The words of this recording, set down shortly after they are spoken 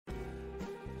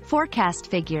Forecast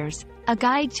Figures, a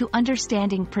guide to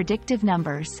understanding predictive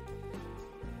numbers.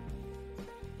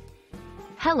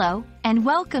 Hello, and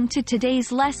welcome to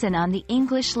today's lesson on the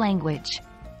English language.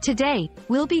 Today,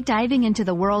 we'll be diving into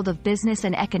the world of business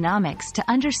and economics to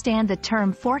understand the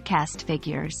term forecast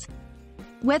figures.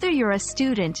 Whether you're a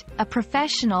student, a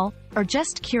professional, or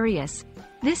just curious,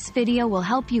 this video will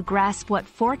help you grasp what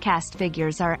forecast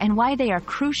figures are and why they are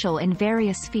crucial in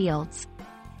various fields.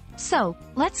 So,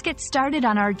 let's get started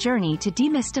on our journey to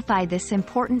demystify this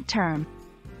important term.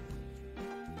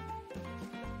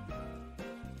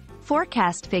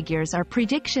 Forecast figures are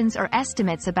predictions or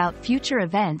estimates about future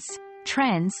events,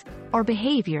 trends, or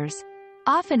behaviors,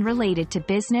 often related to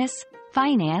business,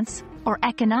 finance, or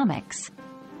economics.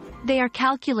 They are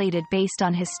calculated based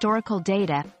on historical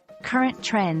data, current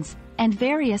trends, and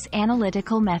various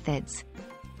analytical methods.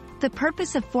 The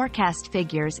purpose of forecast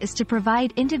figures is to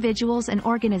provide individuals and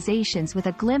organizations with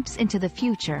a glimpse into the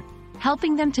future,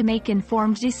 helping them to make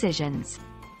informed decisions.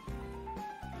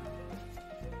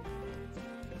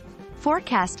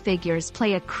 Forecast figures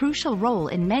play a crucial role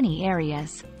in many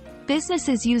areas.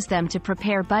 Businesses use them to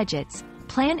prepare budgets,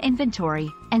 plan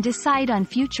inventory, and decide on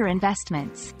future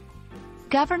investments.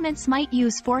 Governments might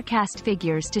use forecast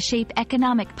figures to shape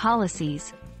economic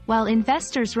policies, while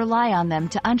investors rely on them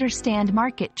to understand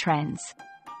market trends.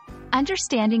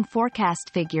 Understanding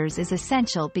forecast figures is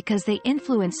essential because they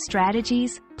influence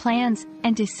strategies, plans,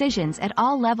 and decisions at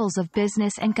all levels of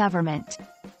business and government.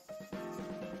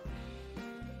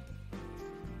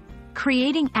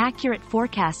 Creating accurate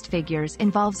forecast figures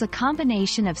involves a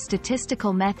combination of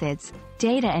statistical methods,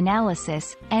 data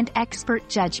analysis, and expert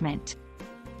judgment.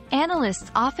 Analysts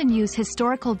often use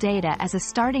historical data as a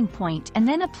starting point and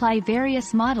then apply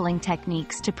various modeling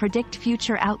techniques to predict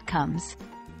future outcomes.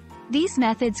 These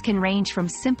methods can range from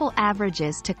simple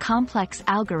averages to complex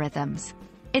algorithms.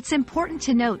 It's important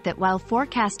to note that while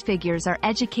forecast figures are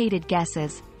educated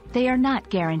guesses, they are not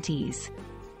guarantees.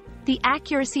 The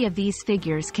accuracy of these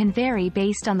figures can vary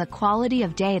based on the quality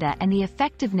of data and the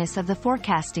effectiveness of the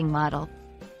forecasting model.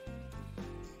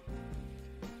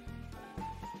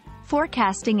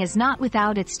 Forecasting is not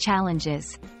without its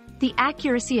challenges. The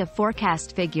accuracy of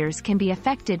forecast figures can be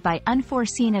affected by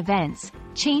unforeseen events,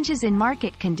 changes in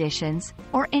market conditions,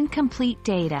 or incomplete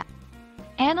data.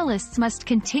 Analysts must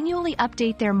continually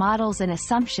update their models and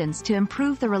assumptions to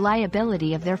improve the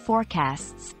reliability of their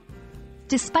forecasts.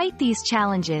 Despite these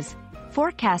challenges,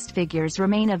 forecast figures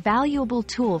remain a valuable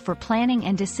tool for planning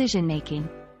and decision-making.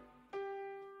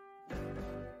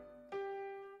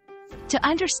 To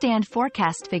understand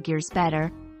forecast figures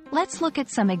better, let's look at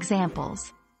some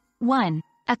examples. 1.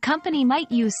 A company might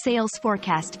use sales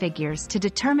forecast figures to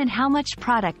determine how much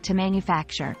product to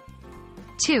manufacture.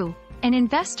 2. An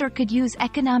investor could use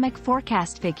economic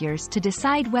forecast figures to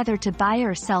decide whether to buy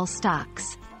or sell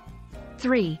stocks.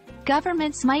 3.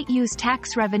 Governments might use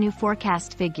tax revenue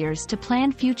forecast figures to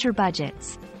plan future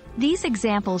budgets. These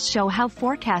examples show how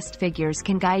forecast figures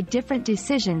can guide different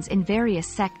decisions in various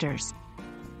sectors.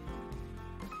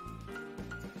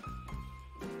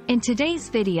 In today's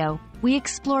video, we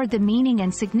explored the meaning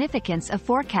and significance of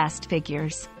forecast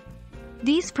figures.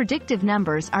 These predictive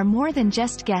numbers are more than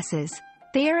just guesses.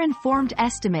 They are informed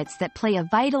estimates that play a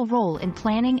vital role in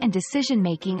planning and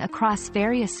decision-making across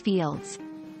various fields.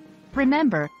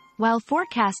 Remember, while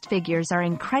forecast figures are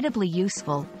incredibly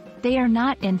useful, they are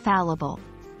not infallible.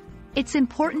 It's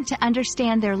important to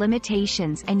understand their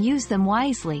limitations and use them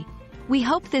wisely. We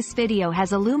hope this video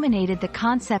has illuminated the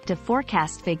concept of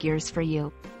forecast figures for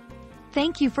you.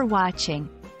 Thank you for watching,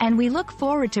 and we look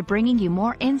forward to bringing you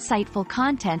more insightful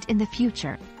content in the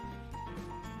future.